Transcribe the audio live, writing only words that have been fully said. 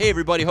Hey,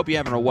 everybody. Hope you're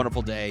having a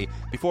wonderful day.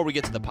 Before we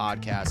get to the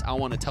podcast, I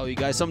want to tell you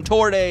guys some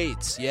tour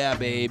dates. Yeah,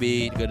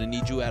 baby. Going to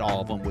need you at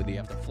all of them, whether you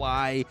have to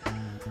fly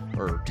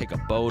or take a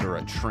boat or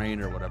a train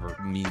or whatever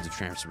means of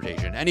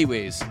transportation.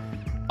 Anyways,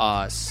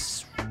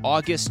 August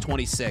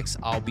 26th,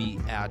 I'll be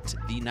at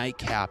the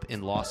Nightcap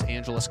in Los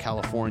Angeles,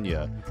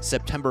 California.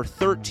 September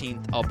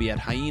 13th, I'll be at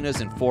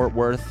Hyenas in Fort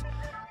Worth.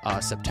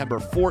 September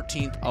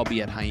 14th, I'll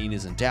be at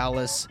Hyenas in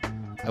Dallas.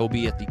 I will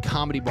be at the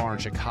Comedy Bar in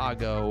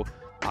Chicago,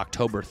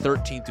 October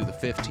 13th through the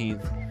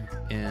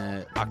 15th.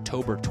 And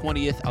October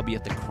 20th, I'll be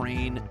at the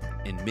Crane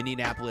in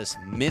Minneapolis,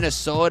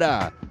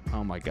 Minnesota.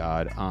 Oh, my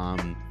God.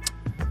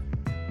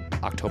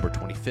 October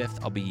 25th,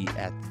 I'll be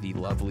at the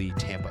lovely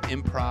Tampa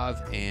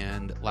Improv.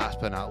 And last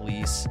but not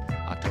least,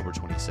 October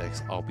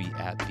 26th, I'll be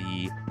at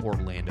the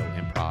Orlando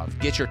Improv.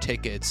 Get your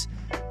tickets,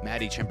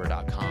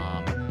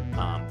 MaddieChimber.com.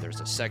 There's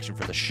a section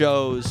for the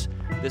shows.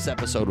 This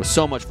episode was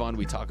so much fun.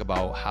 We talk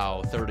about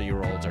how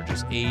 30-year-olds are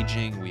just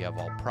aging. We have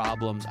all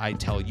problems. I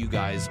tell you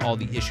guys all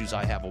the issues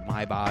I have with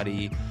my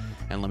body.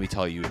 And let me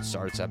tell you, it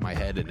starts at my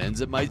head and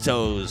ends at my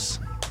toes.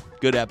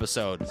 Good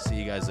episode. See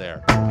you guys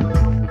there.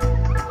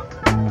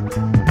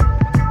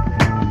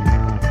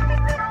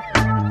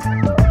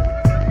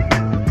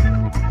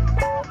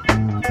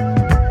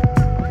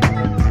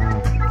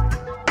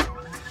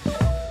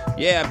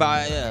 Yeah,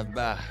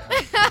 bye.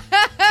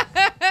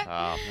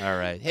 Oh, all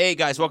right. Hey,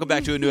 guys, welcome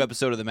back to a new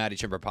episode of the Maddie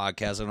Chimber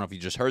podcast. I don't know if you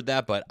just heard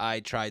that, but I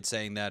tried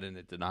saying that, and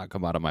it did not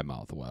come out of my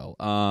mouth well.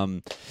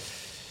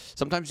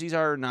 Sometimes these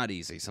are not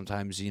easy.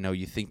 Sometimes,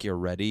 you think you're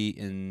ready,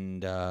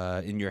 and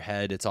in your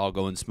head, it's all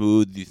going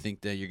smooth. You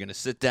think that you're going to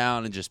sit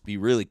down and just be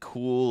really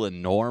cool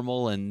and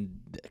normal, and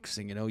next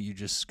thing you know, you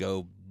just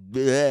go,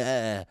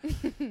 bleh.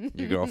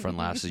 Your girlfriend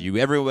laughs at you.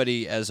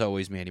 Everybody, as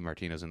always, Mandy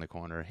Martinez in the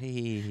corner.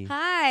 Hey.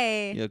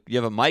 Hi. You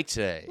have a mic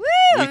today. Woo!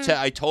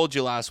 I told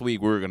you last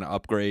week we were going to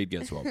upgrade.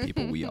 Guess what,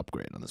 people? We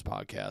upgrade on this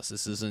podcast.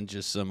 This isn't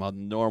just some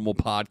normal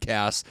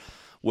podcast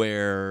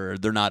where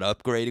they're not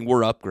upgrading.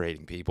 We're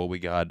upgrading, people. We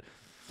got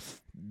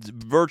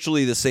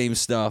virtually the same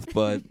stuff,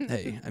 but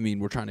hey,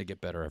 we're trying to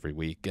get better every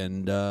week.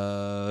 And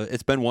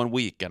it's been 1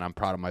 week, and I'm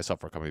proud of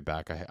myself for coming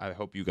back. I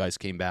hope you guys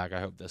came back.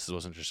 I hope this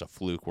wasn't just a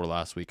fluke where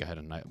last week I had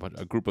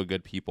a group of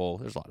good people.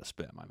 There's a lot of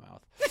spit in my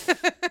mouth.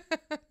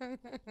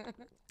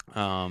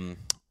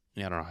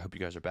 I don't know. I hope you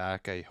guys are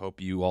back. I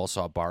hope you all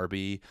saw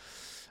Barbie.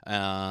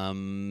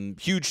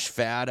 Huge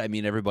fad.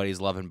 Everybody's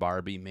loving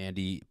Barbie.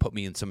 Mandy put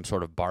me in some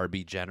sort of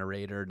Barbie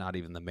generator, not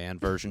even the man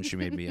version. She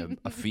made me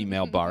a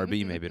female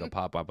Barbie. Maybe it'll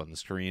pop up on the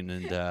screen.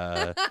 And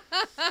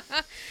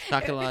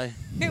not gonna lie,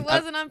 it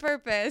wasn't on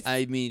purpose.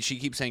 She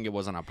keeps saying it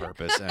wasn't on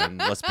purpose, and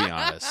let's be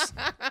honest.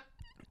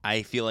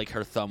 I feel like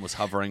her thumb was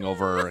hovering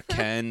over a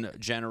Ken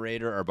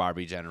generator or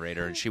Barbie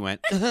generator, and she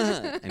went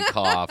and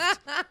coughed,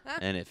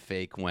 and it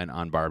fake went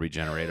on Barbie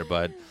generator.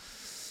 But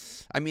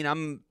I'm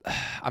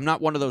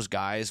not one of those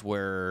guys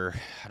where,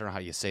 I don't know how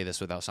you say this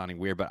without sounding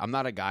weird, but I'm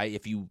not a guy,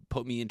 if you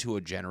put me into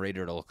a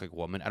generator to look like a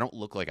woman, I don't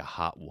look like a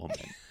hot woman.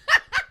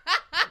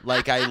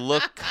 Like, I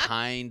look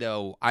kind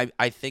of,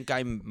 I think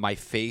my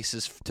face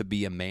is to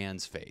be a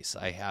man's face.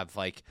 I have,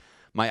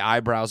 my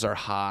eyebrows are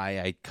high.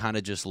 I kind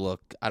of just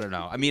look, I don't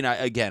know.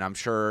 I'm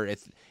sure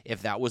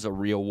if that was a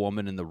real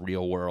woman in the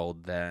real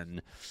world,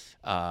 then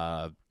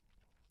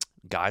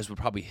guys would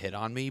probably hit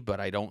on me,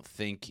 but I don't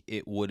think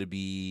it would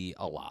be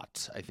a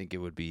lot. I think it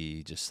would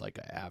be just like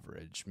an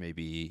average.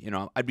 Maybe,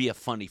 I'd be a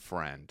funny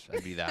friend.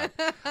 I'd be that.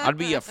 I'd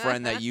be a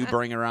friend that you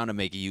bring around to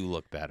make you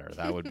look better.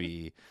 That would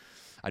be...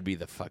 I'd be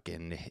the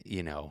fucking,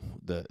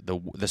 the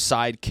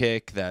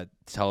sidekick that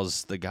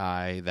tells the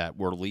guy that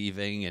we're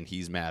leaving and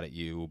he's mad at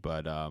you.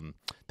 But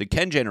the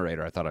Ken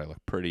generator, I thought I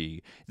looked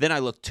pretty. Then I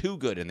looked too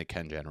good in the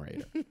Ken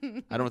generator.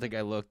 I don't think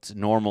I looked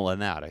normal in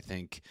that. I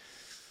think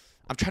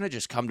I'm trying to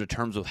just come to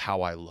terms with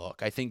how I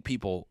look. I think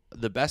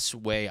the best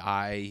way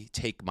I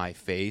take my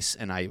face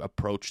and I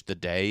approach the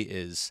day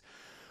is,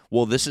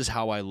 well, this is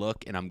how I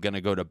look and I'm going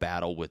to go to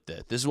battle with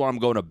it. This is what I'm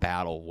going to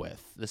battle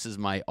with. This is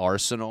my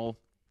arsenal.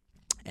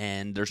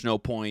 And there's no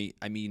point.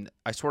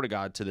 I swear to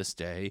God, to this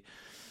day,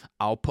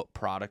 I'll put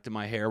product in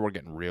my hair. We're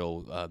getting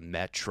real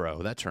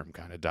metro. That term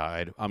kind of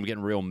died. I'm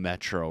getting real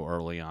metro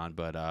early on,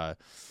 but I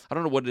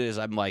don't know what it is.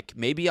 I'm like,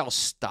 maybe I'll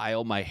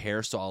style my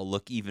hair so I'll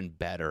look even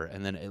better,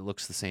 and then it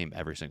looks the same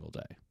every single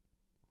day.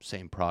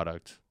 Same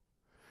product,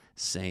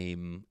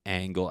 same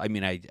angle. I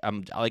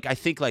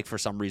think for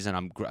some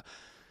reason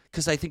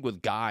because I think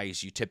with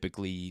guys,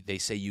 they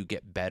say you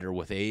get better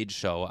with age.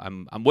 So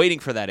I'm waiting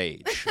for that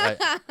age.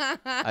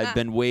 I've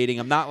been waiting.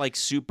 I'm not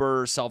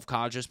super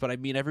self-conscious, but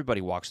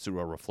everybody walks through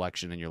a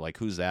reflection and you're like,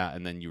 who's that?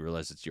 And then you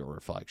realize it's your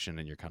reflection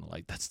and you're kind of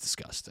like, that's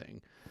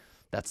disgusting.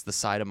 That's the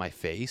side of my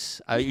face.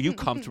 Are you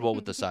comfortable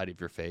with the side of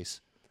your face?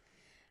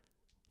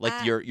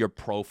 Your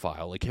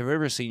profile. Have you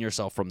ever seen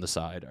yourself from the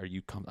side? Are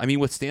you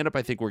with stand-up,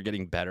 I think we're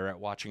getting better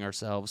at watching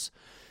ourselves.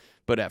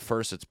 But at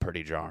first, it's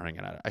pretty jarring,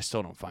 and I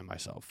still don't find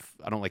myself.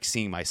 I don't like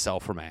seeing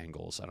myself from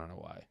angles. I don't know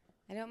why.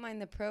 I don't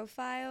mind the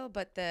profile,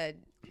 but the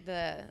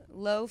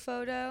low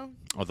photo.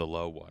 Oh, the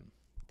low one.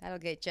 That'll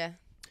get you.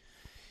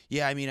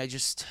 Yeah,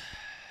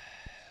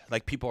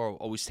 like people are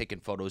always taking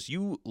photos.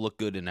 You look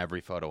good in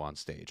every photo on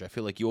stage. I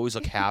feel like you always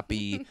look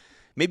happy.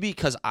 Maybe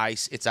because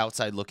it's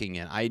outside looking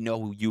in. I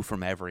know you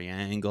from every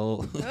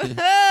angle.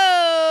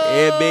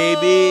 Hey,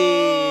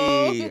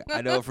 baby.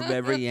 I know from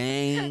every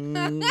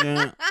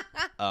angle.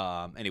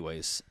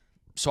 Anyways,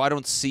 so I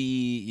don't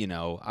see,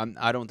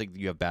 I don't think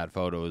you have bad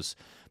photos,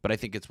 but I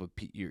think it's with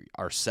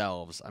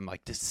ourselves. I'm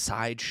like, this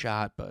side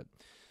shot, but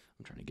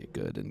I'm trying to get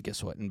good. And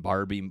guess what? In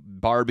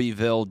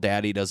Barbieville,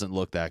 Daddy doesn't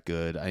look that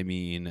good. I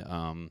mean,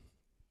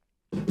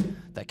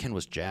 that Ken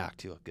was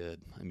jacked. He looked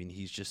good. I mean,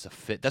 he's just a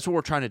fit. That's what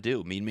we're trying to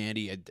do. Me and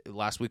Mandy,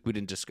 last week we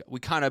didn't discuss. We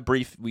kind of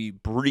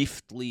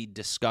briefly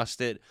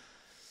discussed it.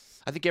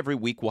 I think every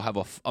week we'll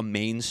have a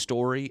main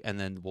story, and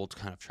then we'll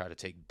kind of try to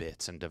take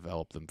bits and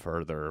develop them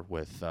further.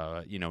 With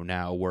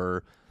now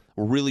we're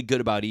really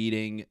good about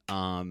eating.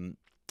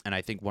 And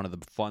I think one of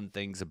the fun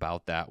things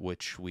about that,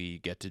 which we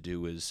get to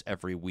do, is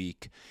every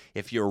week,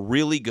 if you're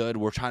really good,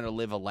 we're trying to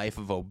live a life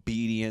of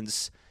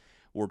obedience.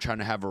 We're trying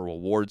to have a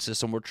reward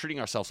system. We're treating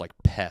ourselves like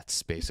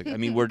pets, basically. I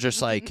mean, we're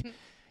just like,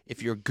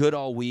 if you're good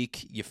all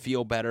week, you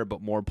feel better,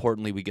 but more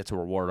importantly, we get to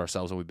reward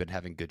ourselves, and we've been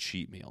having good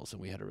cheat meals,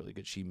 and we had a really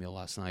good cheat meal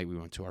last night. We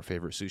went to our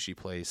favorite sushi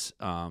place.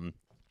 I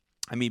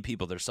mean,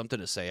 people, there's something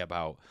to say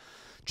about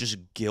just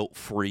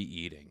guilt-free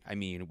eating. I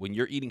mean, when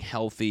you're eating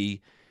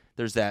healthy,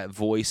 there's that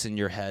voice in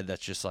your head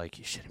that's just like,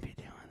 you shouldn't be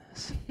doing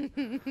this.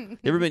 You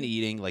ever been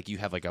eating, like you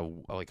have like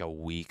a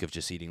week of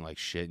just eating like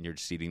shit, and you're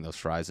just eating those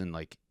fries, and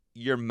like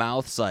your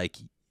mouth's like,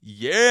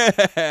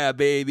 yeah,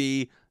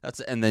 baby.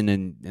 And then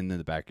in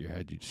the back of your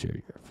head, you're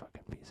a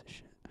fucking piece of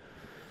shit.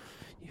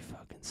 You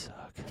fucking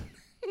suck.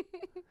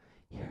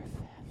 You're a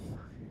fat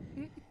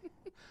fuck.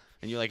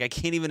 And you're like, I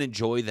can't even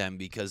enjoy them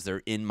because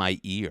they're in my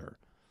ear.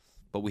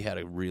 But we had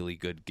a really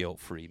good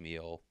guilt-free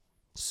meal.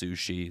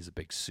 Sushi. Is a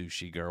big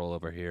sushi girl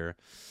over here.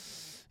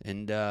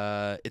 And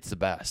it's the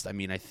best. I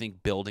mean, I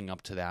think building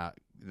up to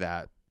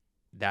that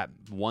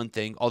one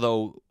thing,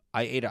 although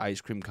I ate an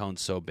ice cream cone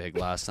so big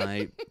last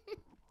night.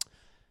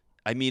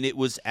 I mean, it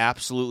was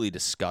absolutely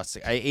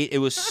disgusting. It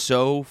was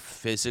so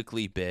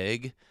physically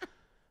big.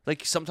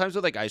 Like, sometimes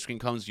with, like, ice cream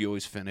cones, you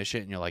always finish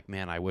it, and you're like,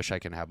 man, I wish I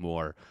can have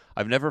more.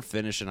 I've never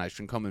finished an ice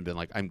cream cone and been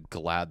like, I'm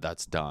glad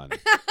that's done.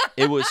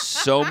 It was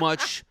so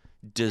much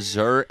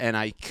dessert, and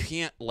I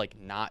can't, like,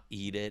 not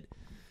eat it.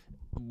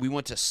 We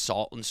went to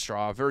Salt and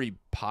Straw, a very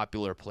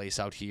popular place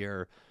out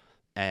here,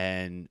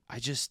 and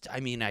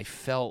I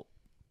felt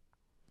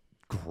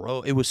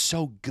gross. It was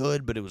so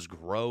good, but it was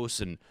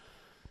gross, and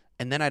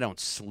then I don't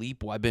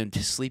sleep. I've been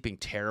just sleeping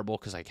terrible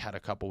because I had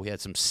we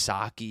had some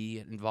sake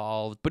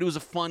involved. But it was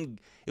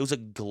a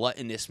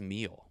gluttonous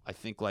meal. I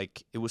think,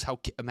 like, it was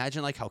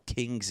imagine, like, how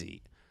kings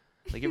eat.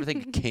 Like, you ever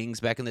think of kings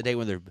back in the day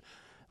when their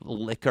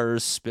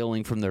liquor's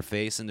spilling from their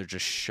face and they're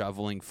just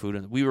shoveling food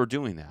in? We were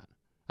doing that.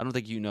 I don't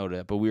think you know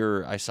that, but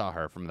I saw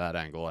her from that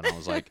angle, and I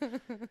was like,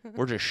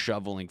 we're just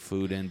shoveling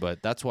food in.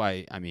 But that's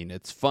why, I mean,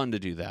 it's fun to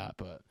do that.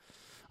 But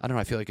I don't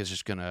know. I feel like it's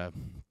just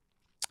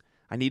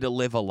I need to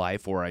live a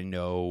life where I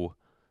know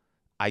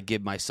I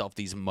give myself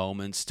these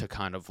moments to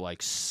kind of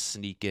like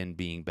sneak in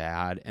being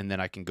bad, and then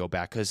I can go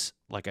back. Because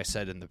like I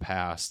said in the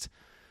past,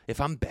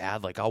 if I'm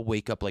bad, like I'll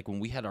wake up, like when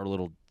we had our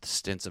little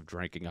stints of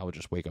drinking, I would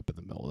just wake up in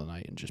the middle of the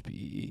night and just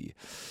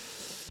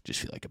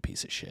feel like a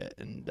piece of shit.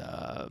 And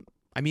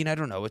I mean, I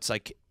don't know. It's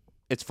like,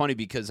 it's funny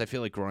because I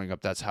feel like growing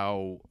up, that's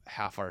how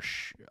half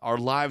our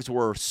lives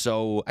were.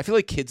 So I feel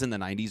like kids in the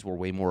 90s were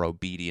way more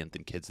obedient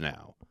than kids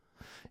now,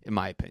 in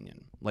my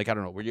opinion. Like, I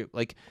don't know, were you,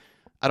 like,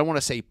 I don't want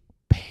to say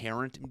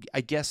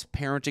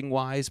parenting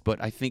wise,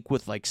 but I think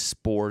with like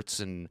sports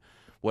and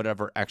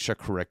whatever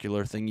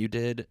extracurricular thing you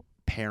did,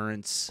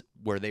 parents,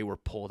 where they were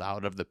pulled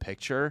out of the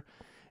picture,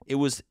 it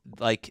was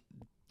like,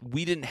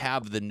 we didn't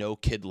have the no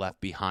kid left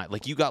behind.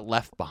 Like, you got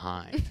left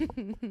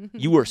behind.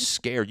 You were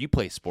scared. You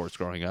played sports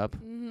growing up.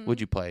 Mm-hmm.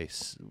 What'd you play?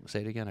 Say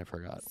it again. I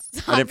forgot.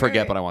 Soccer. I didn't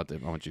forget, but I want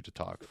you to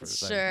talk for a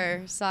second.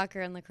 Sure. Soccer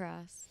and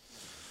lacrosse.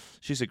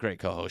 She's a great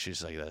co-host.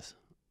 She's like this.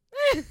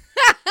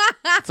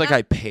 It's like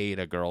I paid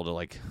a girl to,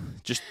 like,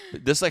 just,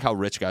 this is like how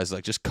rich guys,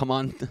 like, just come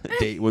on a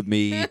date with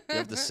me. You don't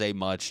have to say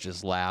much.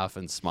 Just laugh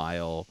and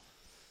smile.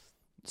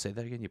 Say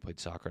that again. You played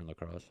soccer and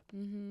lacrosse.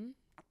 Mm-hmm.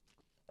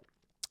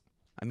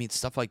 I mean,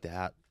 stuff like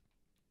that.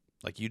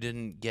 Like, you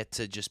didn't get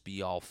to just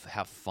be all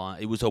have fun.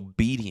 It was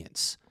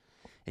obedience.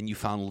 And you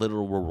found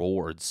literal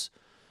rewards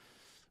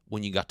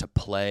when you got to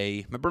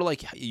play. Remember,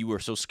 like, you were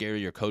so scared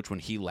of your coach when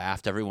he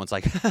laughed. Everyone's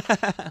like,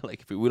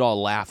 like, we'd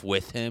all laugh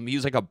with him. He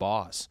was like a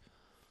boss.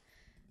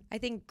 I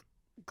think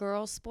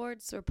girl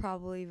sports were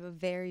probably a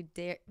very,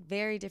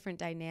 very different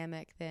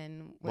dynamic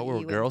than what were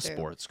you girl went through.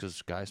 Sports?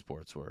 Because guy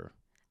sports were.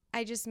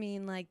 I just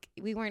mean, like,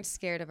 we weren't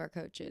scared of our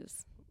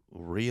coaches.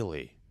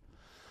 Really?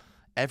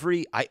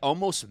 I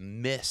almost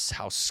miss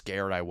how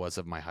scared I was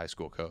of my high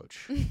school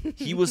coach.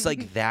 He was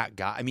like that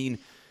guy. I mean,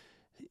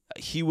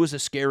 he was a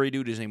scary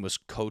dude. His name was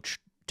Coach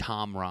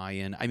Tom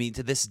Ryan. I mean,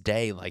 to this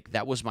day, like,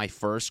 that was my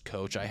first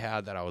coach I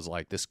had that I was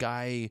like, this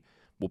guy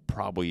will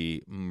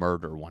probably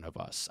murder one of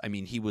us. I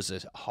mean, he was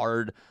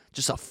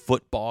just a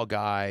football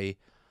guy.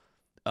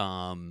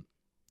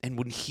 And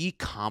when he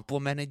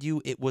complimented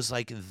you, it was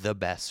like the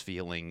best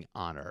feeling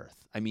on earth.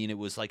 I mean, it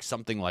was like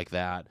something like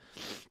that.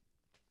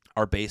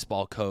 Our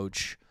baseball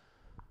coach,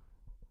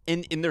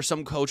 and there's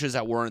some coaches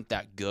that weren't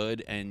that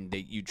good, and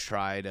you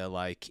try to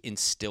like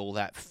instill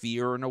that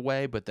fear in a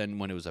way. But then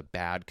when it was a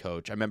bad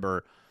coach, I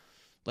remember,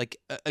 like,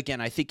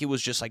 again, I think it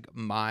was just like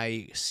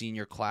my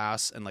senior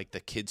class and like the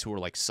kids who were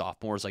like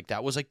sophomores. Like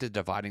that was like the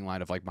dividing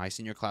line of like my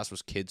senior class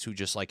was kids who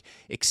just like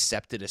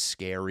accepted a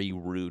scary,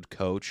 rude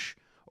coach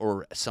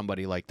or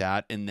somebody like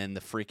that, and then the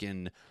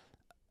freaking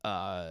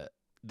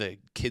the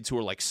kids who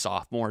were like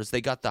sophomores, they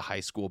got the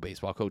high school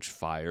baseball coach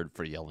fired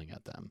for yelling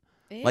at them.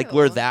 Ew. Like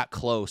we're that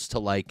close to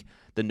like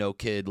the no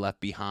kid left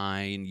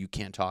behind, you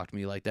can't talk to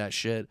me like that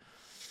shit,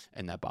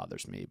 and that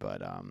bothers me.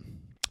 But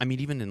I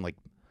mean, even in like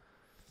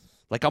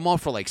I'm all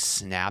for like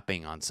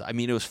snapping on. I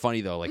mean, it was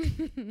funny though. Like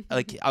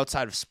like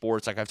outside of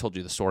sports, like I've told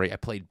you the story. I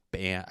played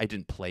band. I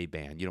didn't play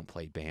band. You don't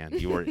play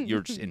band.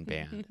 You're just in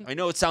band. I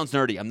know it sounds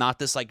nerdy. I'm not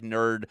this like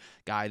nerd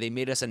guy. They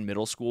made us in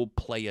middle school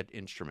play an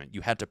instrument.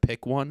 You had to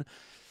pick one.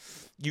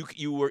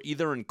 You were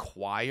either in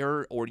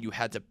choir or you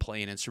had to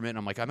play an instrument.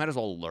 I'm like, I might as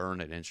well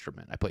learn an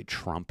instrument. I played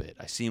trumpet.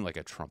 I seem like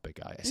a trumpet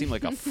guy. I seem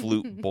like a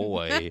flute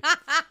boy,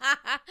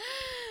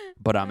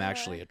 but I'm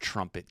actually a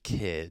trumpet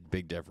kid.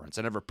 Big difference.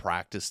 I never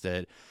practiced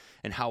it.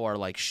 And how our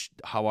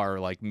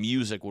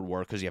music would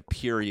work, because you have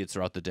periods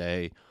throughout the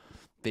day.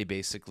 They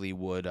basically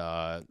would,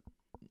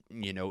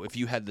 if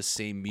you had the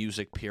same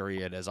music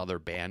period as other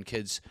band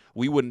kids,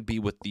 we wouldn't be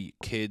with the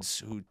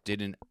kids who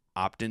didn't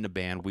opt into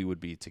band. We would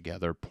be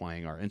together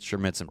playing our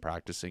instruments and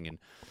practicing. And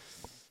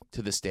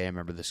to this day, I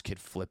remember this kid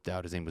flipped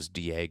out. His name was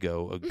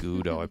Diego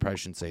Agudo. I probably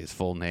shouldn't say his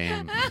full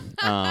name.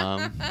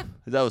 That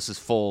was his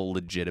full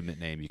legitimate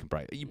name. You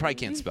probably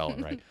can't spell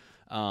it right.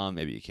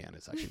 Maybe you can.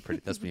 It's actually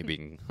pretty. That's me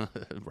being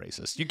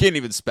racist. You can't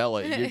even spell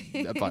it.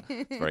 It's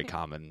a very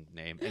common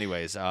name.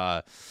 Anyways,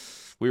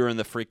 we were in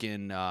the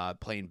freaking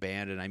playing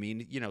band, and I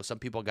mean, some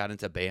people got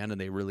into band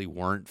and they really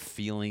weren't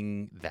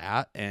feeling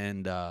that.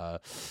 And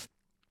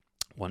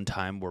one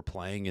time we're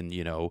playing, and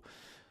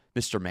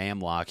Mr.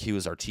 Mamlock, he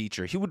was our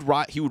teacher. He would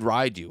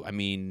ride you. I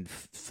mean,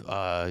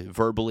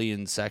 verbally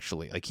and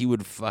sexually. Like he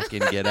would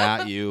fucking get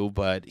at you,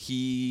 but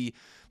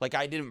like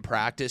I didn't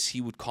practice.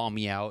 He would call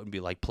me out and be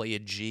like, play a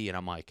G. And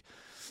I'm like,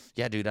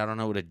 yeah, dude, I don't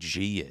know what a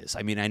G is.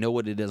 I mean, I know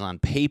what it is on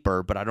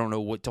paper, but I don't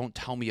know don't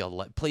tell me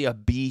play a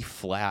B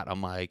flat.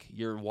 I'm like,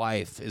 your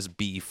wife is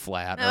B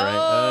flat. All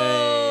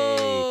right.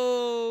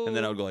 Hey. And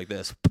then I would go like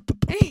this.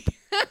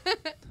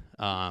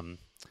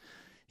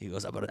 He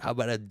goes, how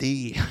about a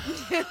D?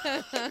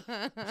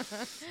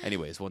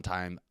 Anyways, one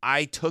time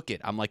I took it.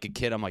 I'm like a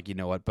kid. I'm like, you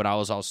know what? But I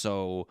was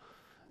also...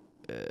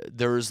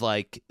 there's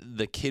like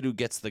the kid who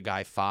gets the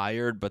guy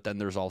fired, but then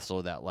there's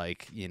also that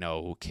like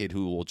kid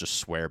who will just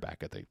swear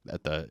back at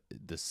the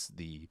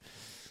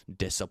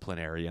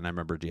disciplinary. And I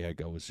remember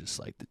Diego was just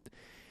like,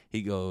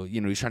 he's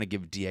trying to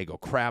give Diego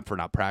crap for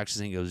not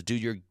practicing. He goes,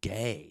 dude, you're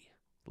gay.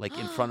 Like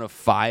in front of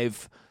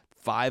five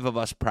of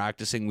us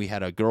practicing. We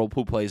had a girl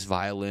who plays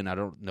violin. I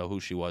don't know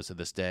who she was to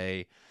this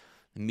day.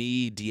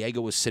 Me,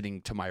 Diego was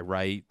sitting to my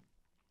right.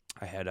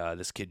 I had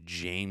this kid,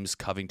 James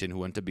Covington, who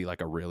went to be like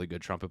a really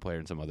good trumpet player,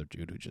 and some other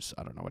dude who just,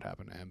 I don't know what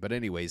happened to him. But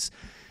anyways,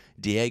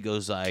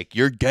 Diego's like,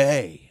 you're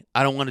gay.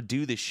 I don't want to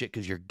do this shit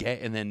because you're gay.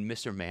 And then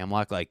Mr.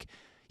 Mamlock, like,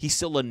 he's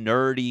still a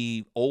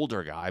nerdy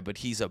older guy, but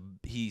he's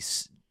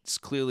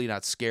clearly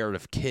not scared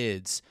of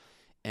kids.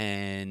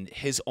 And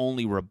his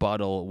only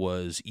rebuttal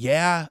was,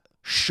 yeah,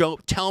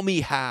 tell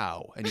me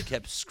how. And he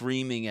kept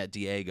screaming at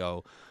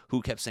Diego,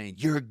 who kept saying,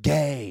 you're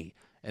gay.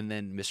 And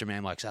then Mr.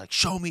 Mamlock's like,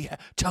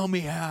 tell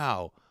me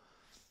how.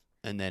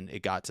 And then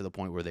it got to the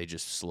point where they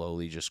just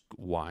slowly just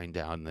wind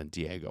down, and then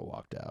Diego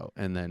walked out.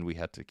 And then we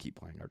had to keep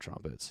playing our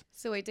trumpets.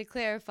 So wait, to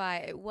clarify,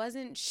 it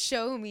wasn't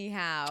show me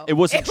how. It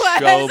wasn't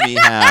show me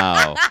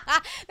how.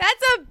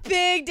 That's a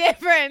big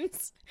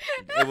difference.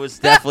 It was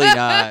definitely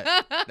not.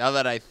 Now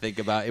that I think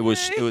about it, it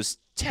was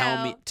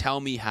tell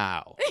me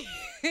how.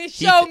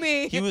 Show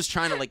me. He was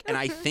trying to like, and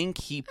I think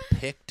he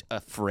picked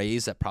a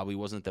phrase that probably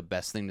wasn't the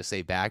best thing to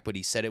say back, but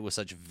he said it with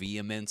such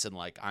vehemence and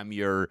like, I'm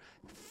your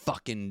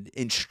fucking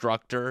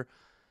instructor.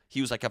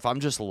 He was like, if I'm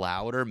just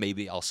louder,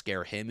 maybe I'll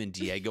scare him. And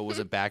Diego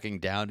wasn't backing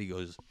down. He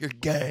goes, you're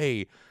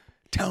gay.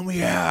 Tell me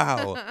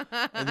how.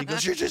 And he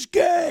goes, you're just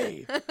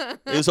gay. It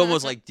was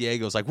almost like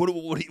Diego's like, what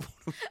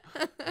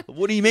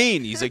do you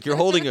mean? He's like, you're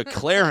holding a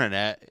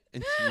clarinet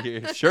and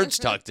your shirt's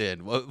tucked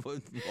in. What more?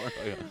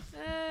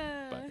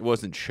 But it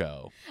wasn't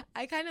show.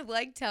 I kind of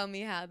like tell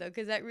me how, though,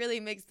 because that really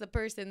makes the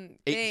person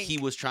think. He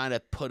was trying to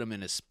put him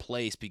in his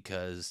place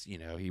because,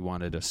 he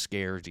wanted to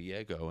scare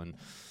Diego. And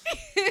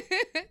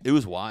it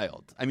was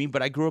wild. I mean,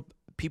 but I grew up,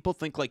 people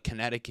think like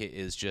Connecticut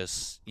is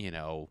just,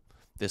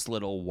 this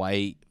little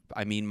white.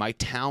 I mean, my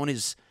town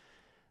is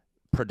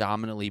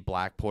predominantly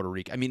black Puerto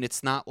Rican. I mean,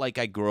 it's not like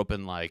I grew up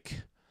in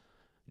like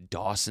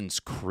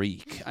Dawson's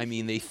Creek. I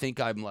mean, they think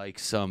I'm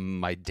like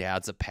my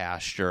dad's a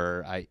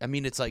pastor. I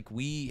mean, it's like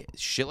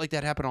shit like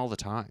that happen all the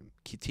time.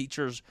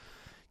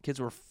 Kids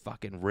were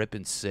fucking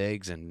ripping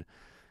cigs and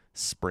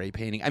spray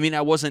painting. I mean,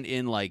 I wasn't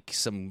in like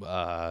some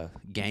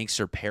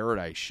gangster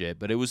paradise shit,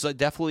 but it was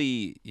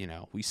definitely,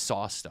 we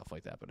saw stuff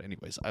like that. But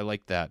anyways, I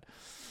like that.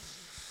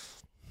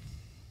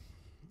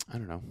 I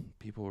don't know.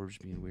 People were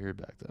just being weird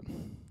back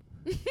then.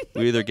 We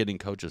were either getting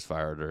coaches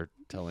fired or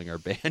telling our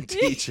band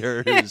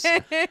teachers.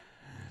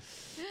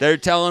 They're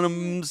telling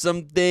them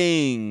some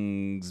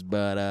things.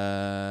 But,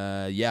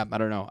 yeah, I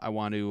don't know. I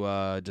want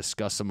to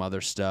discuss some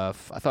other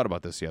stuff. I thought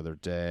about this the other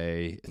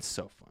day. It's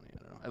so funny.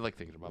 I don't know. I like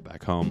thinking about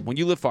back home. When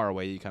you live far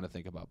away, you kind of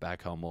think about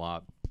back home a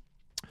lot.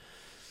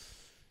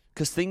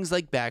 Because things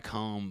like back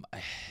home,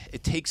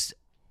 it takes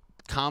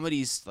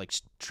comedy's like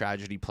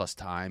tragedy plus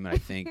time. And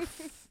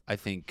I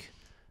think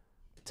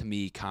to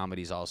me,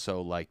 comedy's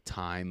also like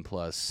time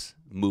plus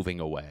moving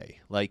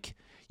away. Like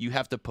you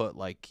have to put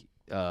like,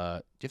 do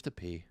you have to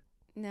pee?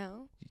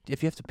 No.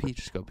 If you have to pee,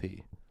 just go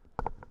pee.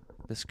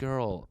 This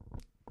girl,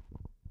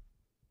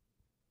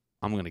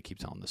 I'm gonna keep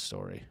telling this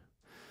story.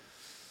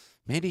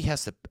 Mandy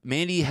has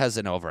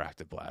an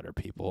overactive bladder,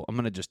 people. I'm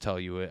gonna just tell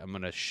you it. I'm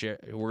gonna share.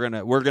 We're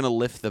gonna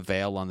lift the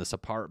veil on this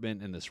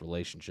apartment and this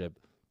relationship,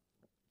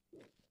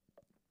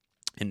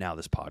 and now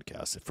this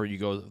podcast. For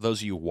those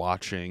of you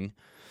watching,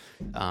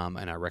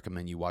 and I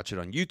recommend you watch it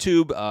on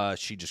YouTube.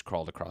 She just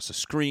crawled across the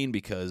screen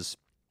because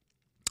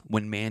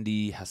when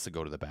Mandy has to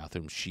go to the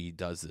bathroom, she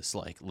does this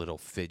like little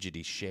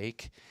fidgety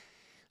shake.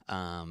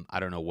 I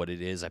don't know what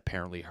it is.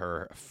 Apparently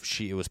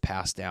it was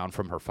passed down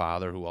from her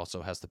father, who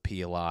also has to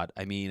pee a lot.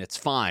 I mean, it's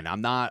fine.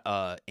 I'm not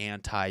a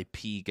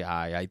anti-pee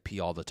guy. I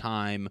pee all the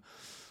time.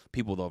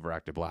 People with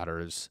overactive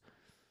bladders,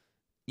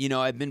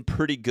 I've been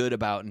pretty good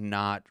about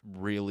not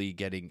really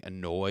getting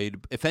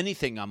annoyed. If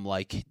anything, I'm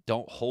like,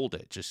 don't hold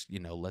it. Just,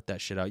 let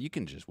that shit out. You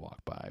can just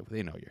walk by.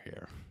 They know you're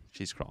here.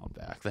 She's crawling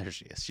back. There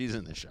she is. She's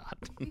in the shot.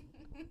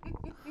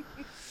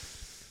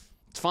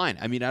 It's fine.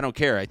 I mean, I don't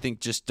care. I think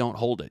just don't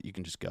hold it. You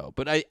can just go.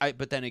 But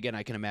but then again,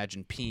 I can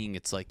imagine peeing.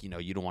 It's like, you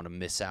don't want to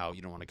miss out.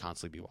 You don't want to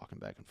constantly be walking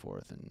back and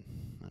forth. And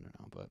I don't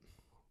know. But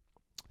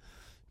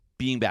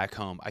being back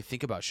home, I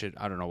think about shit.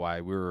 I don't know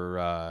why. We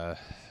were,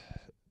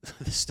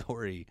 the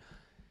story,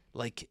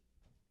 like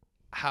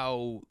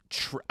how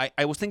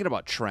I was thinking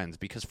about trends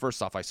because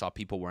first off, I saw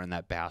people wearing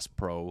that Bass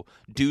Pro.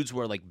 Dudes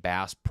wear like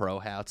Bass Pro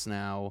hats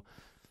now.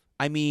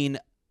 I mean,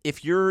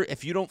 if you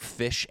don't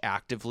fish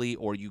actively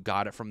or you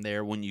got it from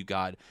there when you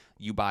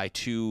buy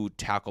 2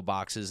 tackle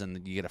boxes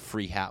and you get a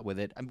free hat with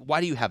it, why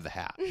do you have the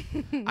hat?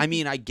 I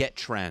mean, I get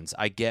trends.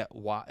 I get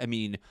why. I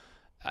mean,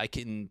 I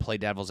can play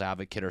devil's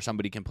advocate or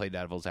somebody can play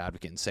devil's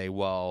advocate and say,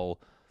 well,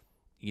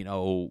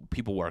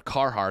 people wear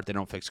Carhartt, they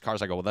don't fix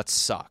cars. I go, well, that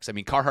sucks. I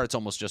mean, Carhartt's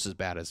almost just as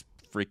bad as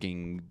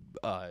freaking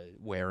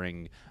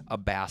wearing a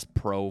Bass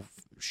Pro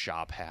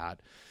Shop hat.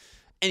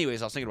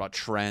 Anyways, I was thinking about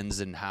trends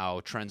and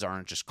how trends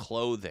aren't just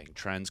clothing.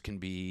 Trends can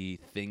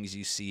be things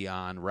you see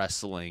on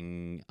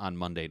wrestling on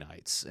Monday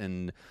nights.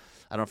 And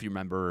I don't know if you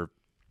remember,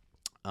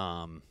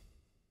 let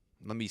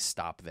me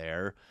stop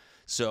there.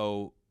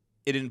 So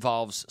it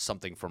involves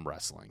something from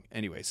wrestling.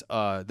 Anyways,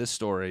 this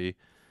story,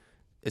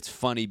 it's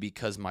funny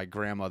because my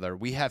grandmother,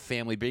 we have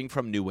family being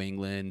from New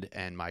England,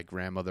 and my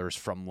grandmother's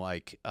from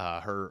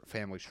her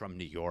family's from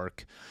New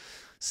York.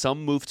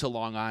 Some moved to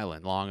Long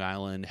Island. Long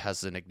Island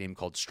has a nickname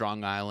called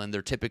Strong Island.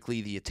 They're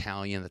typically the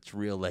Italian that's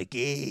real like,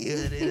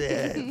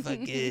 hey,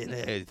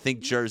 fucking,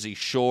 think Jersey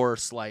Shore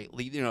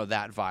slightly,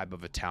 that vibe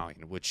of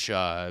Italian, which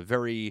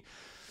very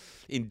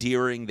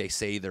endearing. They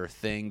say their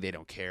thing. They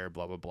don't care,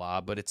 blah, blah,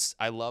 blah. But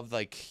I love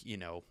I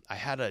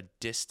had a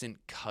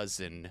distant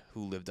cousin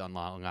who lived on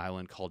Long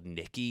Island called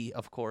Nikki,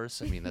 of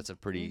course. I mean, that's a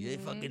pretty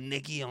fucking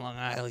Nikki on Long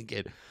Island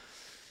kid.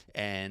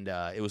 And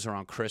it was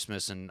around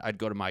Christmas, and I'd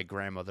go to my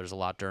grandmother's a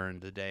lot during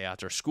the day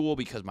after school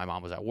because my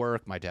mom was at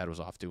work. My dad was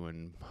off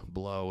doing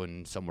blow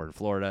and somewhere in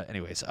Florida.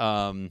 Anyways, he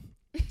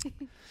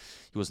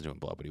wasn't doing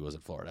blow, but he was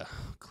in Florida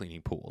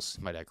cleaning pools.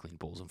 My dad cleaned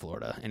pools in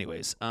Florida.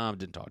 Anyways,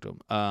 didn't talk to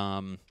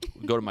him.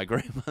 Go to my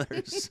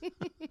grandmother's.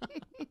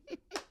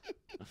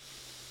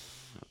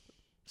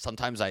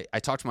 Sometimes I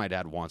talked to my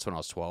dad once when I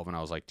was 12, and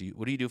I was like,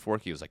 what do you do for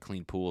work? He was like,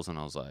 clean pools. And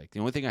I was like,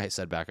 the only thing I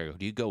said back, I go,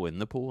 do you go in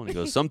the pool? And he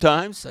goes,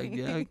 sometimes.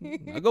 I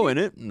go in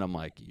it. And I'm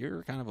like,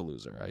 you're kind of a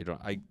loser.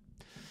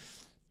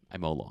 I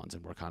mow lawns,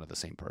 and we're kind of the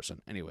same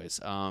person. Anyways,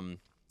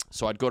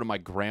 so I'd go to my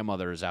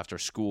grandmother's after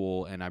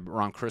school, and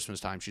around Christmas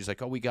time, she's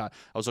like, I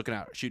was looking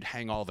at, she'd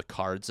hang all the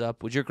cards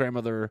up. Would your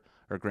grandmother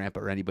or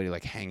grandpa or anybody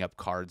like hang up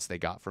cards they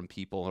got from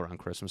people around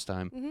Christmas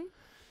time? Mm-hmm.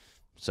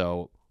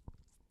 So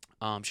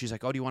she's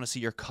like, oh, do you want to see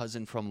your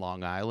cousin from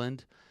Long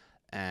Island?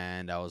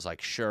 And I was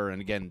like, sure.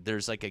 And again,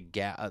 there's like a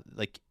gap,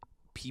 like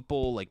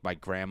people like my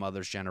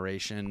grandmother's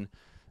generation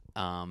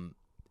and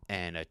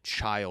a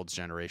child's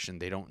generation,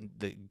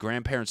 the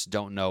grandparents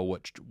don't know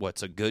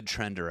what's a good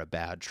trend or a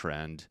bad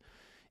trend.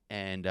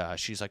 And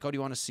she's like, oh, do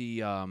you want to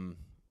see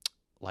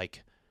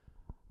like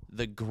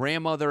the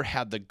grandmother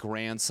had the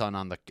grandson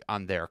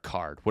on their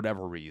card,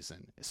 whatever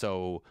reason.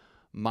 So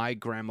my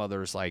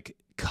grandmother's like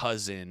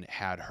cousin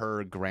had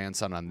her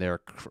grandson on their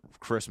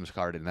Christmas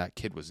card, and that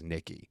kid was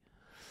Nikki.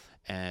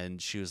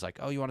 And she was like,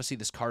 "Oh, you want to see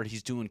this card?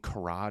 He's doing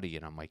karate."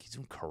 And I'm like, "He's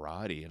doing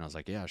karate?" And I was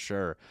like, "Yeah,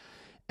 sure."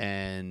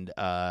 And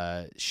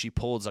she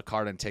pulls a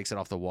card and takes it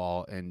off the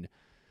wall. And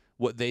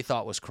what they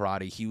thought was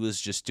karate, he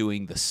was just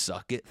doing the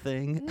suck it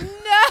thing.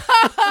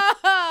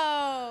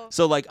 No.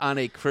 So like on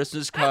a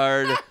Christmas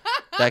card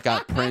that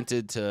got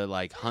printed to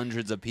like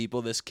hundreds of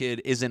people, this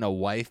kid isn't a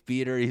wife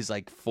beater. He's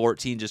like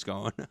 14 just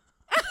going.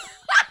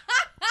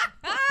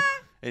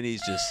 And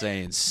he's just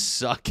saying,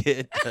 suck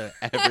it to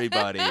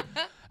everybody.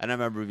 And I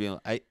remember being,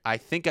 I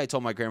think I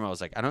told my grandma, I was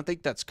like, I don't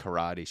think that's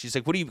karate. She's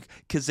like, what do you,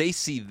 because they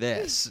see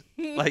this.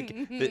 Like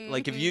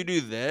if you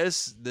do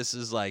this, this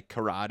is like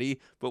karate.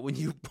 But when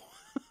you,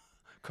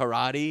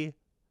 karate,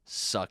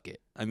 suck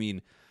it. I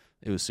mean,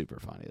 it was super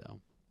funny,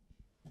 though.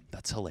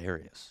 That's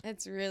hilarious.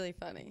 It's really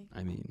funny.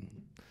 I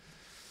mean,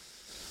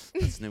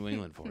 that's New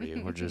England for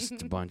you. We're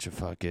just a bunch of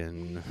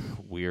fucking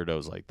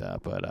weirdos like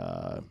that. But,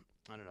 I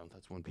don't know.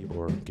 That's when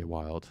people get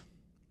wild.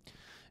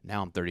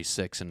 Now I'm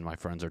 36 and my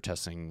friends are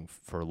testing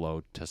for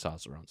low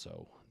testosterone.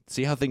 So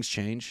see how things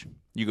change?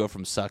 You go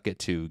from suck it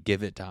to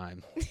give it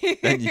time.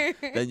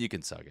 then you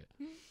can suck it.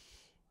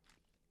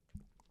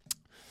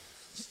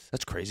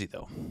 That's crazy,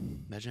 though.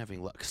 Imagine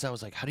having low. Because I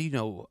was like, how do you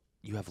know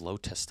you have low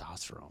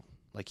testosterone?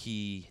 Like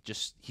he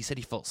said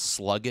he felt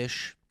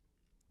sluggish.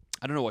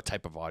 I don't know what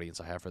type of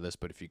audience I have for this,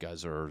 but if you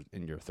guys are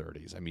in your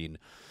 30s, I mean,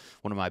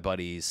 one of my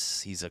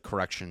buddies, he's a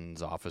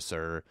corrections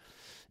officer,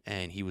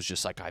 and he was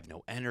just like, I have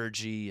no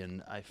energy,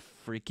 and I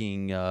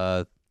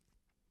freaking,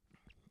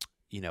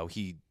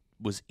 he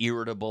was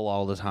irritable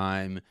all the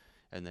time,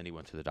 and then he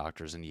went to the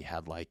doctors, and he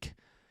had like,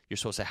 you're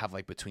supposed to have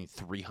like between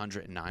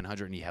 300 and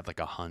 900, and he had like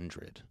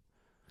 100.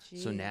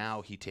 Jeez. So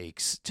now he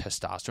takes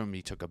testosterone.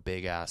 He took a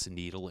big-ass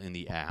needle in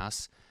the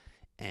ass,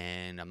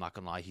 and I'm not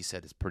going to lie, he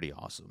said it's pretty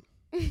awesome.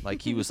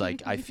 Like, he was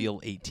like, I feel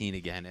 18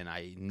 again, and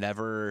I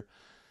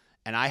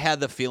had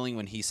the feeling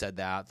when he said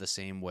that the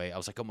same way. I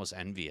was like almost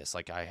envious.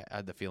 Like, I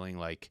had the feeling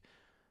like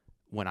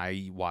when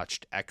I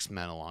watched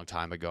X-Men a long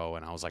time ago,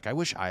 and I was like, I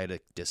wish I had a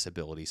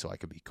disability so I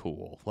could be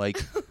cool.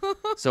 Like,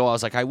 so I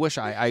was like,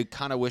 I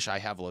kind of wish I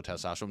have low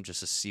testosterone just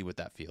to see what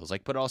that feels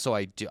like. But also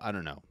I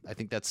don't know. I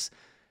think that's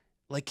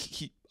like,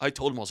 I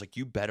told him, I was like,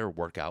 you better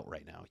work out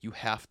right now. You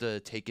have to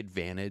take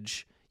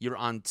advantage. You're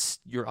on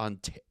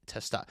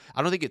testosterone.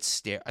 I don't think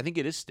it's I think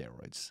it is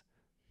steroids.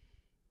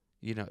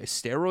 You know, is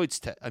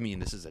steroids? I mean,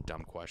 this is a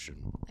dumb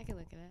question. I can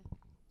look at it.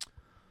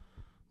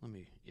 Let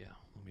me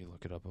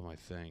look it up on my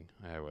thing.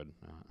 I would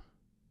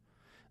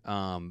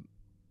not.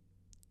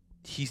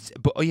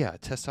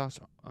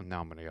 Testosterone. Oh, now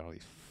I'm gonna get all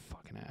these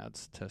fucking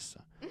ads.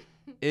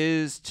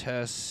 Is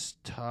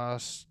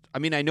testosterone? I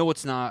mean, I know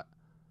it's not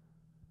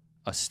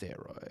a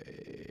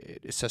steroid.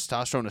 Is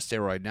testosterone a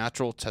steroid?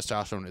 Natural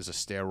testosterone is a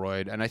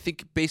steroid, and I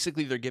think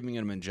basically they're giving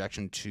him an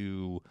injection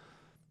to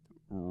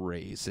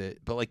raise it,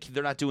 but like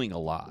they're not doing a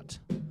lot.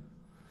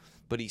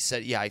 But he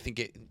said, yeah, I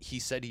think he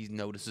said he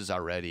notices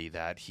already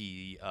that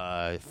he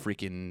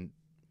can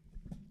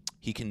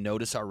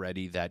notice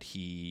already that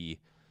he's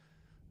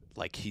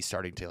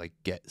starting to like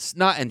get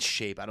not in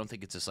shape. I don't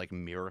think it's this like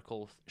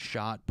miracle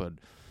shot, but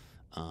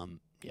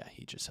yeah,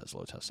 he just has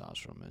low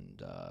testosterone,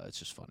 and it's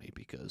just funny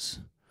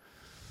because,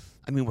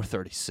 I mean, we're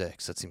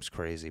 36. That seems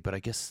crazy, but I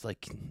guess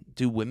like,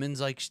 do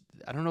women's like,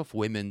 I don't know if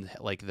women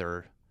like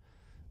their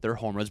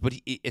hormones, but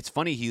it's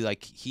funny.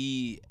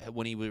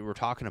 When we were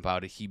talking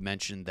about it, he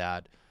mentioned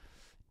that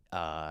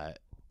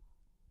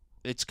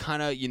it's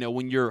kind of,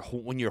 when your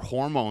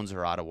hormones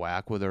are out of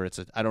whack, whether it's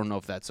I don't know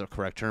if that's a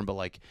correct term, but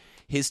like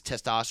his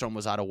testosterone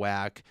was out of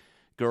whack.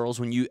 Girls,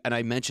 and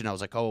I mentioned, I was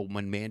like, oh,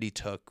 when Mandy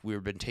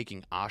we've been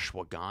taking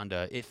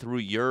ashwagandha, it threw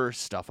your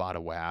stuff out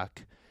of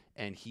whack,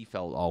 and he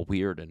felt all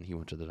weird, and he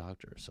went to the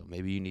doctor. So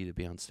maybe you need to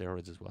be on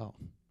steroids as well.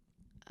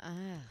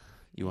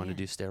 You want to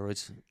do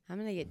steroids? I'm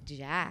going to get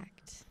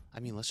jacked. I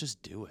mean, let's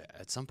just do it.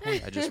 At some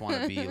point, I just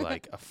want to be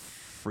like a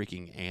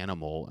freaking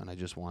animal, and I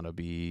just want to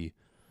be...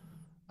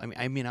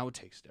 I mean, I would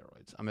take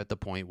steroids. I'm at the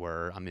point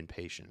where I'm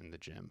impatient in the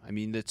gym. I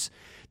mean,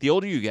 the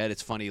older you get,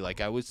 it's funny. Like,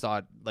 I always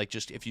thought, like,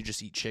 just if you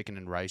just eat chicken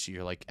and rice,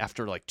 you're like,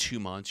 after like 2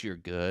 months, you're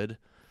good.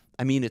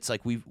 I mean, it's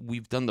like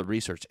we've done the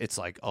research. It's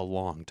like a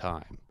long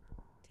time.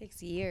 It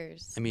takes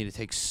years. I mean, it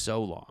takes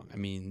so long. I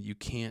mean, you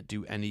can't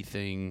do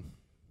anything.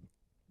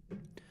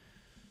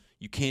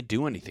 You can't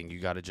do anything. You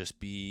got to just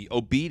be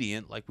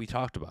obedient, like we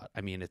talked about.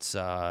 I mean, it's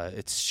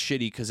shitty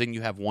because then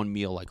you have one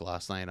meal like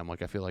last night. I'm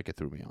like, I feel like it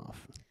threw me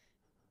off.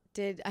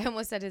 I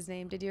almost said his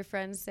name. Did your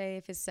friend say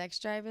if his sex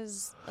drive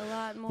is a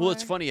lot more? Well,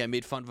 it's funny. I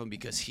made fun of him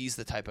because he's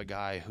the type of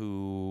guy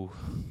who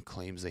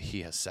claims that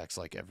he has sex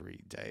like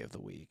every day of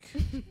the week.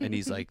 And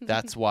he's like,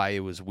 that's why it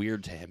was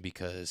weird to him,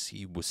 because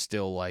he was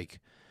still like,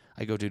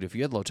 I go, dude, if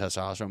you had low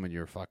testosterone and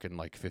you're fucking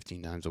like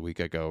 15 times a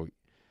week, I go,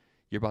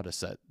 you're about to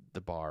set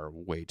the bar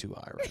way too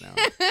high right now.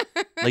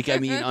 Like, I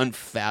mean,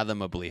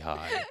 unfathomably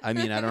high. I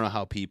mean, I don't know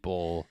how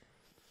people,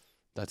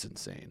 that's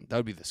insane. That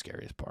would be the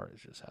scariest part, is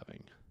just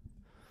having...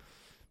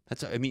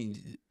 I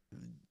mean,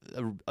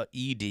 a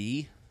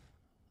ED.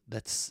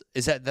 That's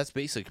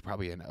basically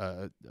probably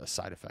a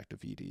side effect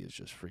of ED, is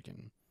just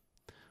freaking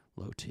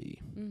Low T.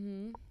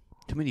 Mm-hmm.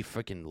 Too many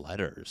freaking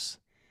letters.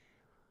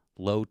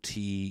 Low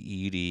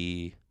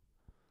T,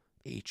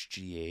 ED,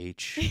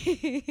 HGH,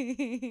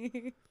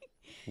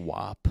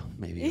 WAP,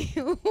 maybe.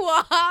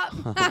 WAP.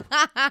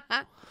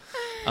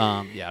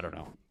 Yeah, I don't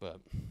know.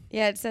 But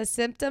Yeah, it says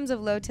symptoms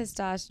of low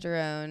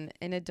testosterone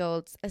in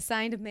adults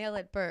assigned male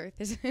at birth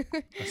is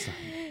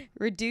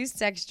reduced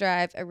sex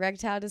drive,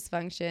 erectile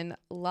dysfunction,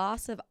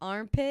 loss of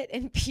armpit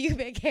and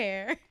pubic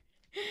hair,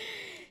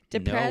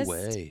 depressed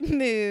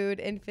mood,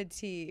 and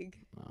fatigue.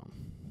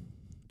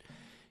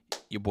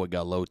 Your boy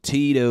got low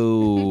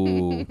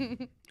Tito.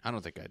 I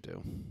don't think I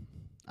do.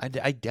 I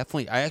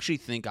actually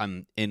think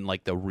I'm in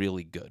like the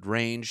really good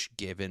range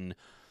given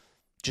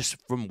just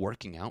from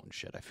working out and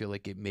shit. I feel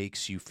like it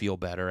makes you feel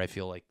better. I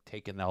feel like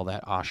taking all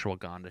that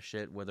ashwagandha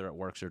shit, whether it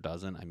works or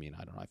doesn't. I mean,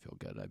 I don't know. I feel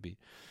good.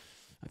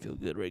 I feel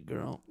good, right,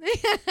 girl?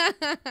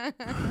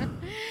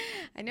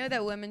 I know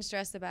that women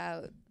stress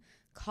about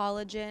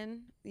collagen.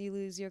 You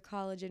lose your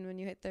collagen when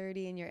you hit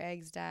 30 and your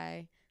eggs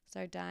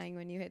start dying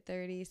when you hit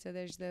 30. So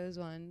there's those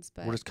ones.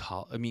 But what is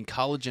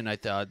collagen? I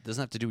thought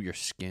doesn't have to do with your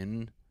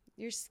skin.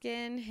 Your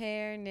skin,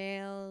 hair,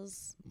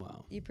 nails.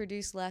 Wow. You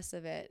produce less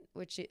of it,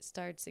 which it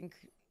starts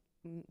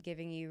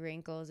giving you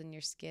wrinkles and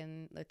your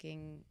skin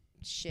looking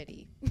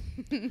shitty.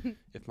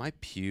 If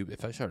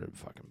I started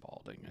fucking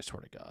balding, I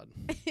swear to God.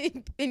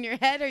 In your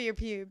head or your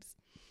pubes?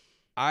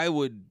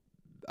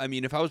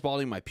 If I was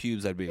balding my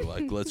pubes, I'd be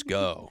like, let's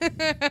go.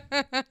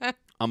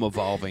 I'm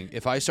evolving.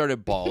 If I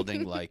started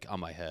balding like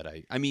on my head,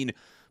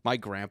 my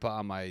grandpa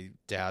on my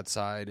dad's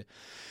side,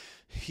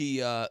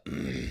 he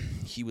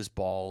was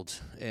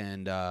bald,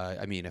 and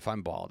if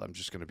I'm bald,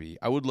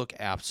 I would look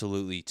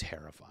absolutely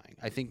terrifying.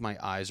 I think my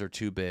eyes are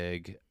too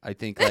big. I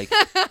think like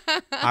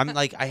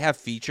I have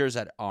features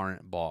that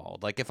aren't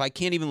bald. Like if I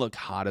can't even look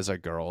hot as a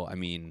girl,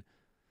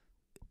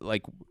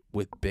 like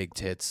with big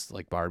tits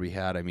like Barbie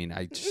had,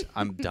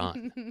 I'm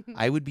done.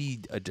 I would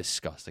be a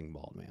disgusting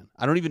bald man.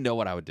 I don't even know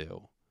what I would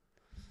do.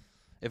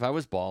 If I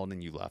was bald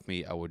and you left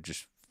me, I would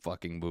just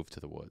fucking move to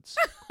the woods.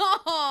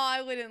 Oh,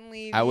 I wouldn't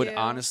leave I would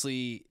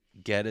honestly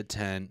get a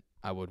tent.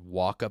 I would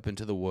walk up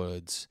into the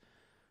woods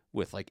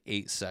with like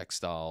 8 sex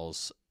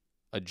dolls,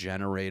 a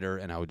generator,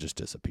 and I would just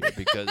disappear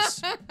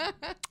because,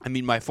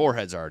 my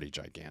forehead's already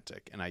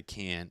gigantic, and I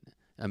can't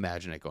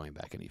imagine it going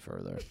back any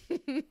further.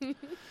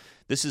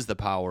 This is the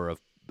power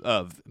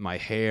of my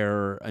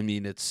hair. I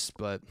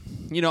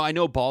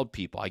know bald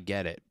people. I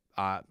get it.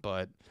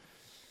 But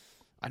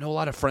I know a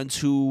lot of friends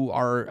who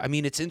are,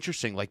 it's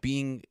interesting, like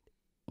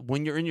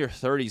when you're in your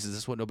 30s, is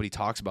this what nobody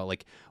talks about?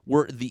 Like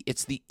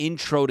it's the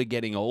intro to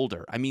getting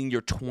older.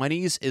 Your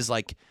 20s is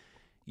like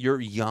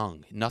you're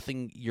young.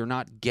 You're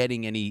not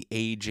getting any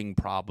aging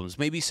problems.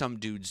 Maybe some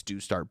dudes do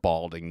start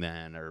balding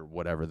then or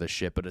whatever the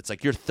shit, but it's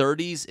like your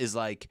 30s is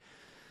like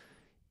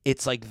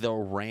it's like the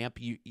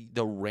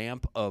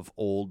ramp of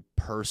old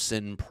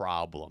person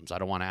problems. I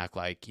don't want to act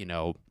like,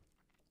 I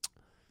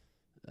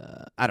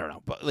don't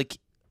know, but like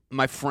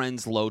my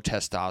friend's low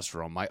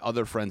testosterone, my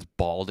other friend's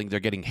balding,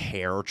 they're getting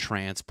hair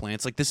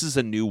transplants. Like this is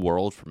a new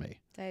world for me.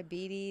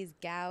 Diabetes,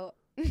 gout.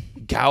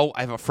 Gout.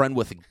 I have a friend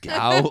with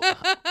gout.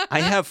 I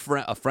have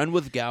a friend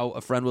with gout,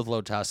 a friend with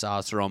low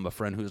testosterone, a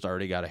friend who's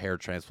already got a hair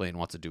transplant and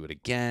wants to do it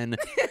again.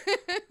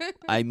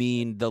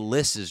 The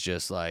list is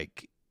just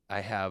like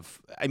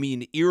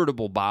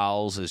irritable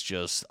bowels is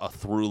just a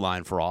through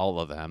line for all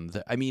of them.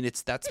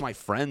 That's my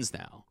friends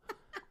now.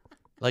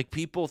 Like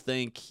people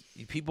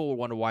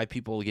wonder why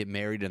people get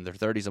married in their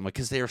 30s. I'm like,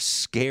 because they're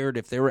scared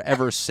if they were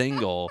ever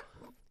single,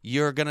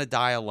 you're going to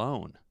die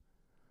alone.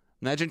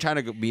 Imagine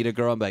trying to meet a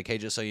girl and be like, hey,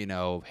 just so you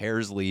know,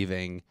 hair's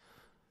leaving,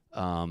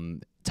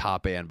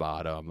 top and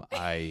bottom.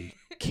 I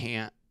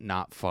can't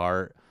not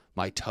fart.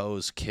 My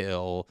toes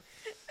kill.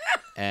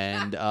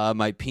 And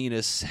my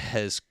penis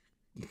has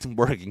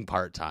working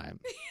part-time.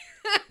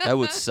 That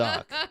would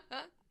suck.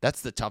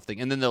 That's the tough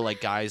thing. And then they're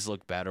like, guys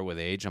look better with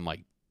age. I'm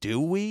like, do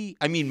we?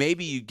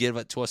 Maybe you give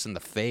it to us in the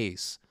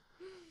face.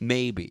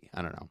 Maybe.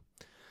 I don't know.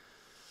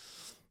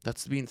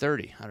 That's being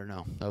 30. I don't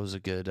know. That was a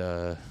good...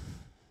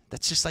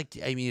 that's just like...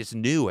 it's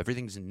new.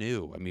 Everything's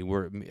new. Me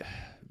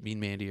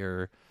and Mandy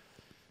are...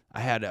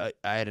 I had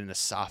an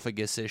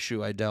esophagus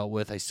issue I dealt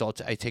with. I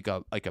take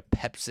a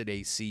Pepsid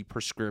AC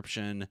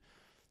prescription.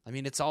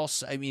 It's all...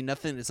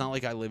 nothing... It's not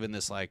like I live in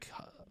this, like,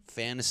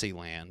 fantasy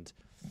land.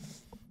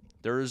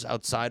 There's,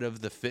 outside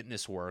of the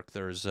fitness work,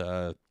 there's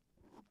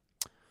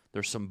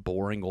some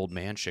boring old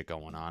man shit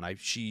going on.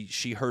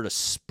 She heard a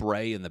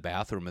spray in the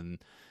bathroom, and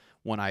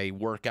when I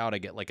work out, I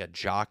get like a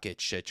jock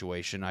itch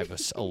situation. I have a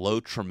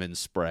Lotrimin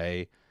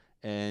spray,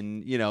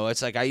 and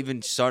it's like I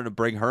even started to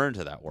bring her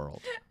into that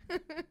world.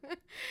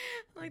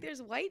 Like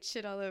there's white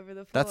shit all over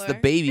the floor. That's the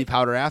baby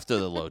powder after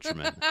the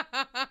Lotrimin.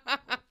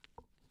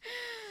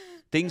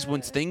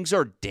 When things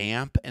are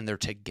damp and they're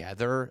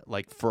together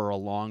like for a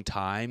long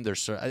time,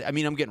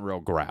 I'm getting real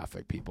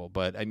graphic, people,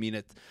 but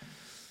it.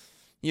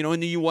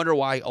 And you wonder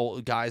why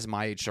old guys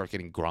my age start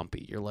getting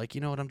grumpy. You're like, you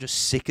know what? I'm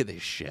just sick of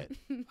this shit.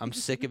 I'm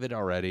sick of it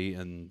already.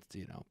 And,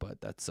 but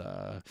that's,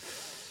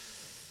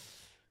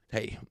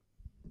 hey,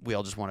 we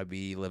all just want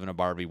to live in a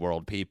Barbie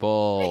world,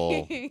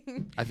 people.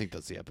 I think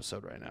that's the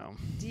episode right now.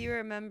 Do you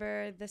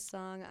remember the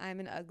song "I'm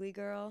an Ugly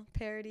Girl"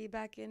 parody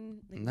back in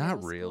Not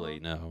middle really,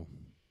 school? no.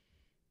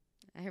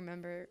 I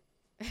remember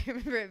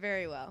it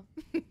very well.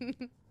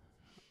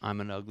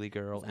 I'm an ugly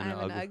girl. I'm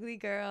an ugly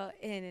girl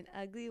in an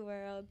ugly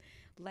world.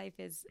 Life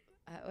is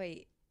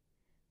wait.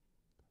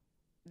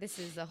 This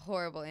is a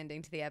horrible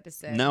ending to the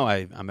episode. No,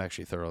 I'm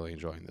actually thoroughly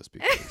enjoying this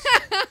because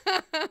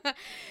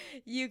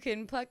you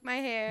can pluck my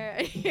hair.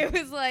 It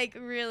was like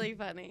really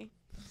funny.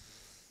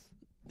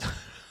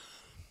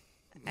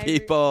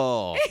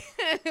 people.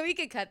 We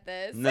could cut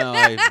this. No,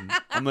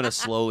 I'm gonna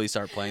slowly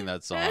start playing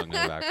that song in the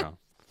background.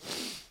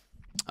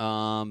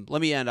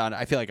 Let me end on.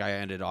 I feel like I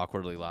ended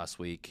awkwardly last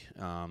week.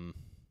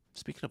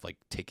 Speaking of like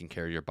taking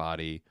care of your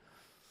body,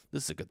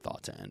 this is a good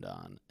thought to end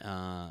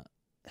on.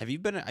 Have you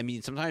been? I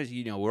mean, sometimes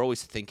we're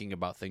always thinking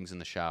about things in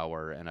the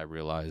shower, and I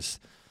realize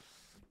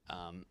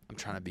I'm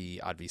trying to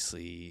be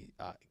obviously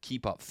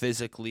keep up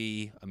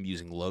physically. I'm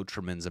using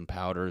Lotrimens and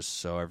powders,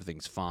 so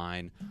everything's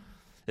fine.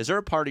 Is there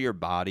a part of your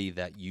body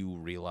that you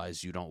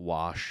realize you don't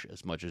wash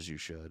as much as you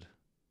should?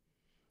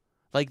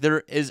 Like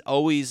there is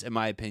always, in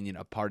my opinion,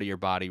 a part of your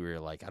body where you're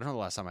like, I don't know the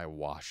last time I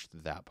washed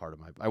that part of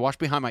I washed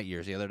behind my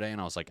ears the other day, and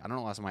I was like, I don't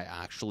know the last time I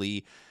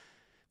actually,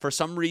 for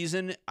some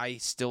reason, I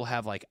still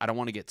have like, I don't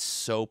want to get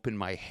soap in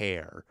my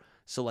hair.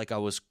 So like I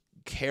was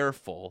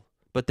careful,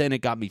 but then it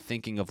got me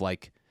thinking of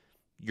like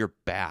your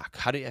back.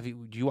 How do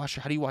you wash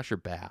your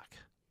back?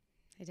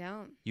 I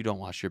don't. You don't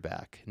wash your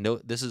back. No,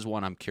 this is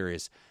one I'm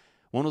curious.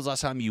 When was the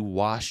last time you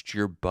washed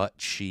your butt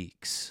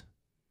cheeks?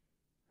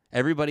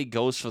 Everybody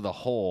goes for the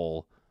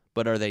hole,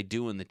 but are they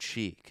doing the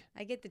cheek?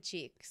 I get the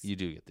cheeks. You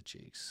do get the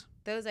cheeks.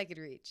 Those I could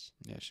reach.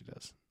 Yeah, she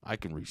does. I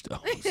can reach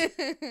those.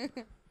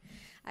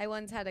 I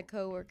once had a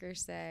coworker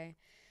say,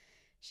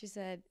 she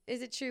said,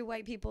 "Is it true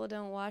white people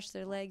don't wash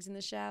their legs in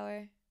the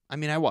shower?" I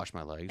mean, I wash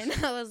my legs.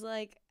 And I was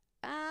like,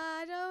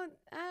 I don't.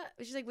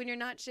 She's like, when you're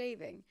not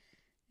shaving.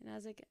 And I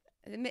was like,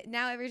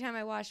 now every time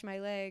I wash my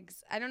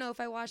legs, I don't know if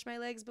I washed my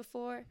legs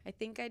before. I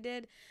think I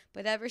did.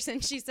 But ever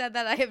since she said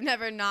that, I have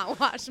never not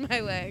washed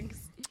my legs.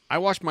 I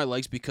washed my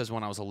legs because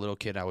when I was a little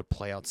kid, I would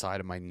play outside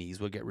and my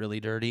knees would get really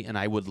dirty. And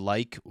I would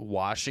like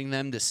washing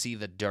them to see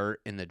the dirt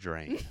in the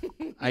drain.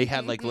 I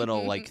had like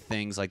little like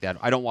things like that.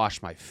 I don't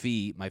wash my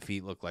feet. My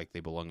feet look like they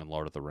belong in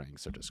Lord of the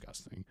Rings. They're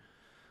disgusting.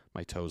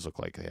 My toes look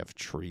like they have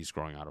trees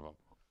growing out of them.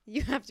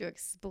 You have to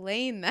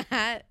explain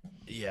that.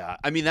 Yeah,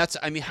 I mean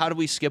how do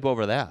we skip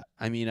over that?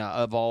 I mean,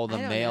 of all the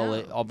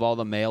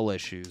male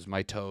issues,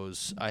 my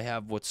toes. I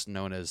have what's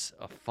known as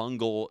a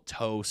fungal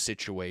toe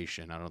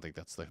situation. I don't think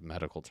that's the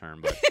medical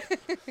term, but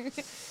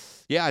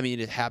yeah, I mean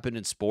it happened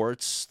in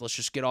sports. Let's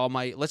just get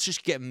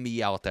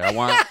me out there.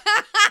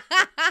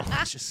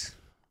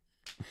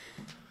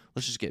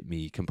 Let's just get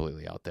me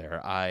completely out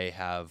there. I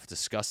have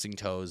disgusting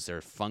toes. They're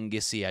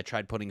fungusy. I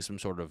tried putting some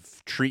sort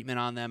of treatment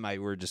on them.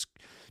 We're just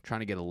trying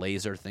to get a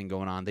laser thing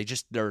going on.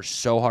 They're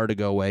so hard to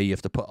go away. You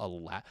have to put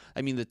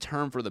the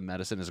term for the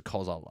medicine is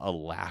called a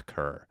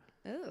lacquer.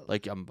 Ooh.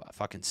 Like I'm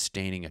fucking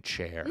staining a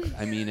chair.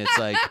 I mean, it's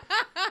like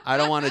I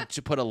don't want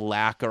to put a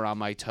lacquer on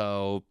my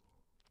toe.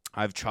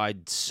 I've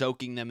tried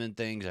soaking them in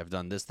things. I've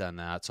done this, done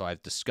that. So I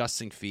have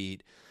disgusting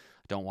feet.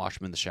 Don't wash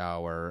them in the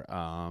shower.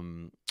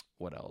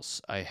 What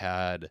else? I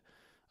had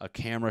a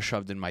camera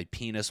shoved in my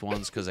penis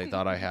once because I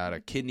thought I had a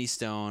kidney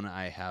stone.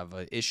 I have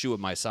an issue with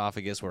my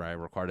esophagus where I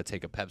require to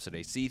take a Pepsid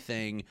AC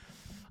thing.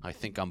 I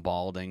think I'm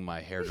balding.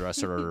 My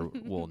hairdresser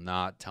will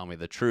not tell me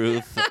the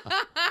truth.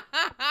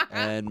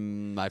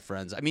 And my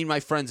friends,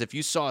 if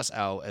you saw us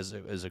out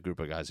as a group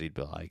of guys, you'd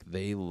be like,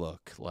 they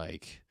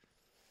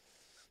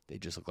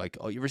just look like,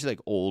 oh, you ever see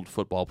like old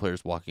football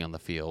players walking on the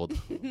field?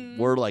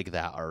 We're like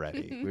that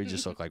already. We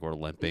just look like we're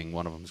limping.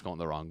 One of them's going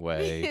the wrong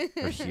way.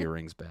 Our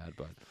hearing's bad.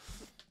 But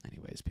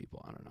anyways,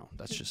 people, I don't know.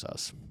 That's just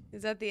us.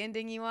 Is that the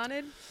ending you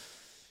wanted?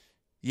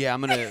 Yeah,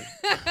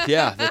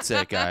 yeah, that's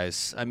it,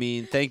 guys. I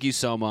mean, thank you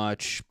so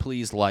much.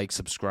 Please like,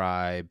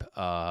 subscribe.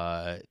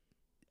 The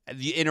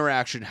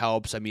interaction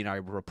helps. I mean, I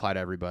reply to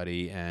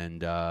everybody.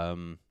 And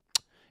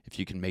if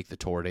you can make the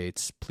tour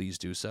dates, please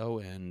do so.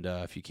 And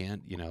if you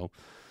can't,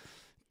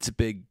 it's a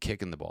big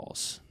kick in the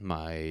balls.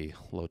 My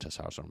low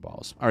testosterone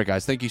balls. All right,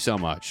 guys. Thank you so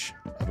much.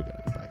 Have a good